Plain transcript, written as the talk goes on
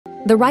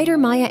The writer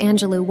Maya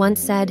Angelou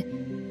once said,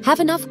 "Have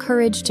enough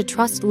courage to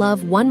trust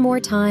love one more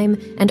time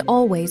and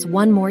always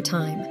one more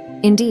time."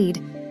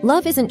 Indeed,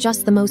 love isn't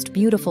just the most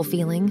beautiful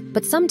feeling,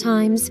 but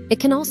sometimes it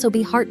can also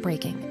be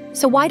heartbreaking.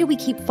 So why do we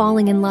keep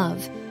falling in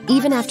love,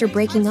 even after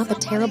breaking up a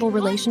terrible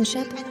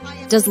relationship?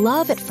 Does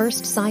love at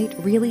first sight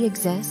really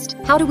exist?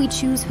 How do we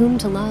choose whom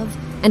to love?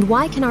 And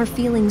why can our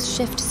feelings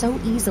shift so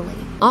easily,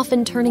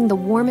 often turning the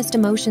warmest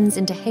emotions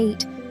into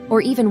hate, or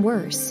even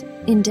worse,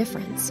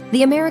 indifference?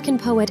 The American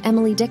poet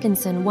Emily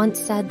Dickinson once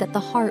said that the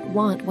heart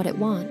wants what it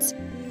wants,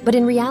 but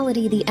in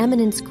reality, the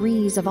eminence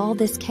grise of all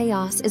this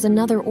chaos is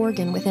another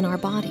organ within our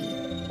body,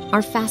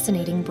 our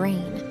fascinating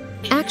brain.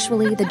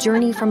 Actually, the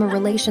journey from a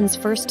relation's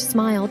first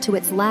smile to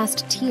its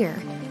last tear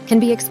can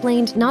be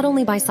explained not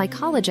only by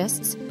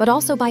psychologists, but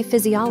also by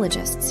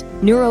physiologists,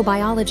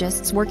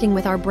 neurobiologists working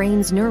with our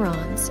brain's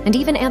neurons, and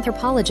even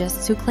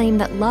anthropologists who claim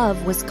that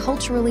love was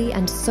culturally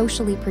and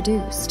socially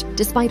produced.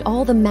 Despite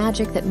all the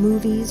magic that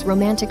movies,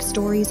 romantic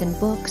stories, and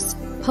books,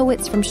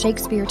 poets from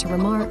Shakespeare to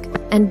Remarque,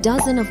 and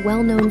dozens of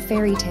well-known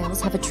fairy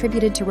tales have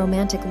attributed to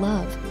romantic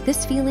love,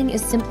 this feeling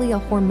is simply a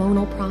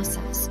hormonal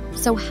process.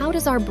 So how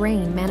does our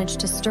brain manage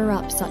to stir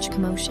up such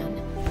commotion?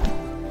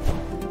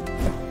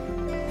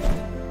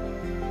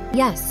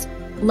 Yes,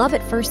 love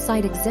at first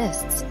sight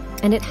exists,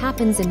 and it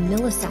happens in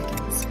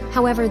milliseconds.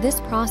 However,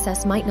 this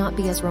process might not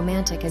be as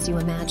romantic as you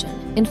imagine.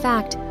 In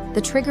fact,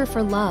 the trigger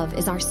for love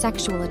is our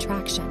sexual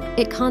attraction.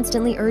 It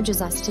constantly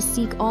urges us to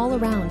seek all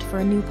around for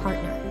a new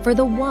partner, for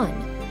the one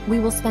we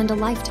will spend a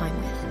lifetime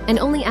with. And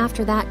only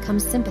after that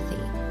comes sympathy.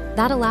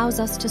 That allows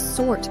us to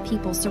sort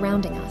people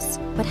surrounding us.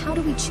 But how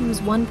do we choose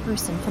one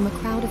person from a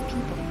crowd of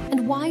people?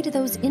 And why do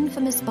those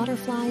infamous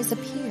butterflies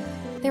appear?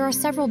 There are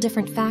several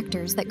different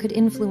factors that could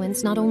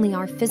influence not only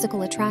our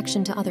physical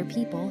attraction to other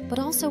people, but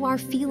also our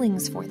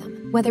feelings for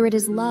them, whether it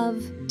is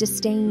love,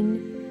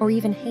 disdain, or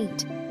even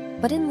hate.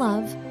 But in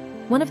love,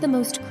 one of the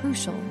most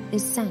crucial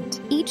is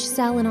scent. Each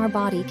cell in our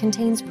body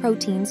contains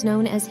proteins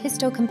known as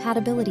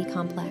histocompatibility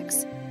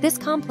complex. This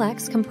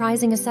complex,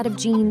 comprising a set of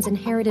genes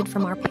inherited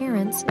from our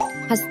parents,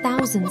 has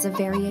thousands of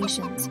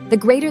variations. The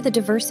greater the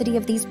diversity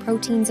of these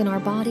proteins in our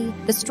body,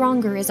 the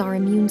stronger is our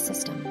immune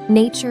system.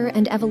 Nature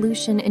and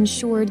evolution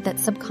ensured that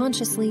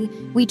subconsciously,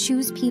 we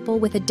choose people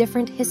with a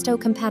different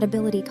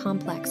histocompatibility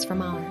complex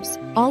from ours.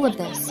 All of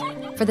this,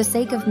 for the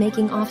sake of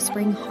making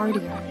offspring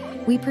hardier.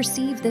 We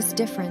perceive this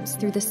difference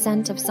through the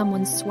scent of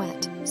someone's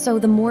sweat. So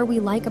the more we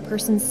like a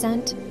person's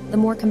scent, the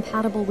more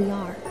compatible we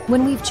are.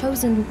 When we've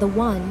chosen the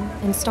one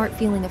and start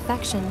feeling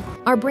affection,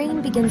 our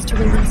brain begins to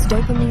release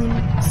dopamine,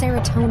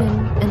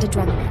 serotonin, and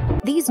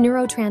adrenaline. These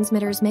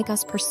neurotransmitters make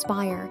us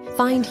perspire,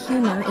 find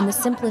humor in the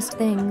simplest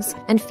things,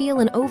 and feel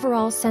an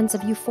overall sense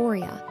of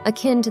euphoria,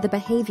 akin to the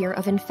behavior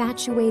of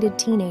infatuated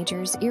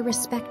teenagers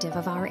irrespective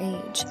of our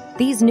age.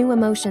 These new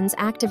emotions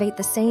activate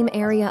the same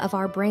area of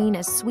our brain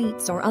as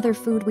sweets or other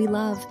food we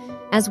love,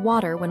 as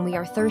water when we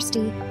are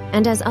thirsty,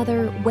 and as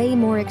other, way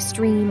more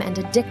extreme and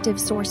addictive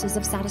sources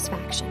of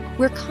satisfaction.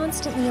 We're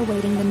constantly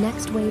awaiting the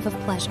next wave of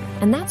pleasure,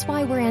 and that's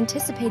why we're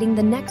anticipating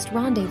the next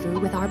rendezvous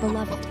with our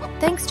beloved.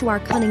 Thanks to our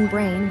cunning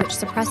brain, which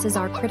suppresses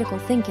our critical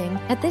thinking,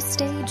 at this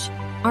stage,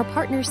 our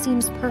partner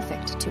seems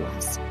perfect to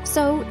us.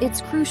 So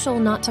it's crucial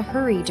not to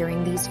hurry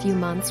during these few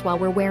months while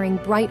we're wearing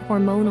bright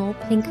hormonal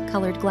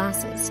pink-colored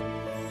glasses.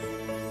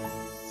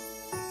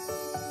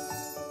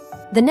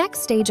 The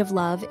next stage of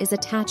love is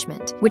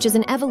attachment, which is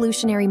an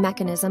evolutionary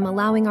mechanism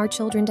allowing our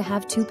children to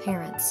have two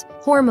parents.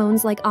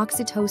 Hormones like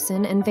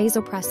oxytocin and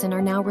vasopressin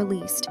are now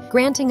released,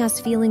 granting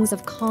us feelings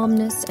of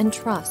calmness and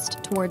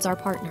trust towards our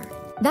partner.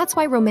 That's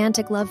why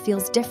romantic love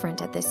feels different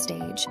at this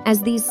stage,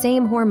 as these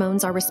same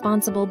hormones are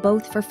responsible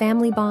both for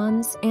family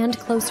bonds and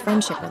close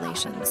friendship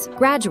relations.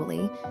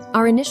 Gradually,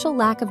 our initial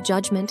lack of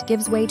judgment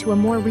gives way to a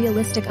more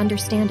realistic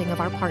understanding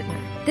of our partner.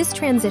 This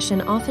transition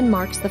often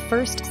marks the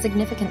first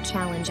significant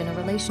challenge in a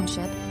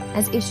relationship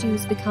as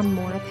issues become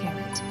more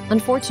apparent.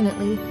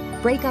 Unfortunately,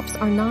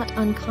 breakups are not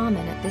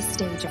uncommon at this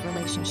stage of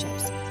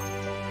relationships.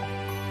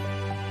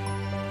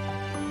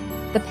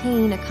 The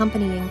pain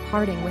accompanying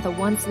parting with a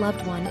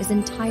once-loved one is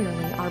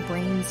entirely our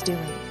brain's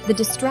doing. The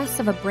distress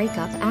of a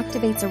breakup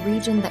activates a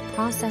region that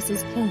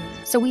processes pain,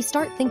 so we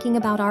start thinking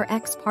about our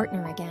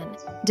ex-partner again,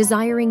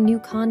 desiring new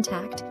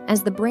contact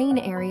as the brain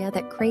area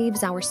that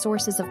craves our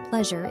sources of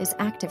pleasure is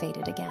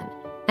activated again.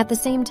 At the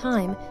same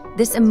time,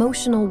 this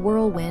emotional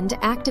whirlwind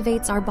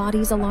activates our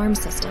body's alarm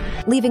system,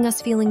 leaving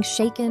us feeling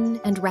shaken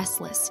and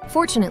restless.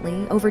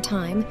 Fortunately, over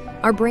time,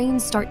 our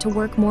brains start to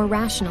work more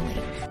rationally,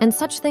 and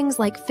such things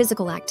like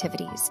physical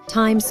activities,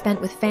 time spent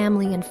with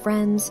family and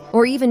friends,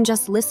 or even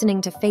just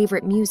listening to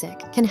favorite music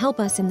can help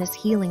us in this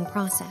healing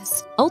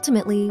process.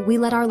 Ultimately, we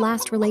let our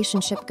last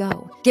relationship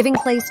go, giving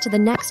place to the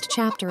next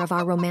chapter of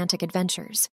our romantic adventures.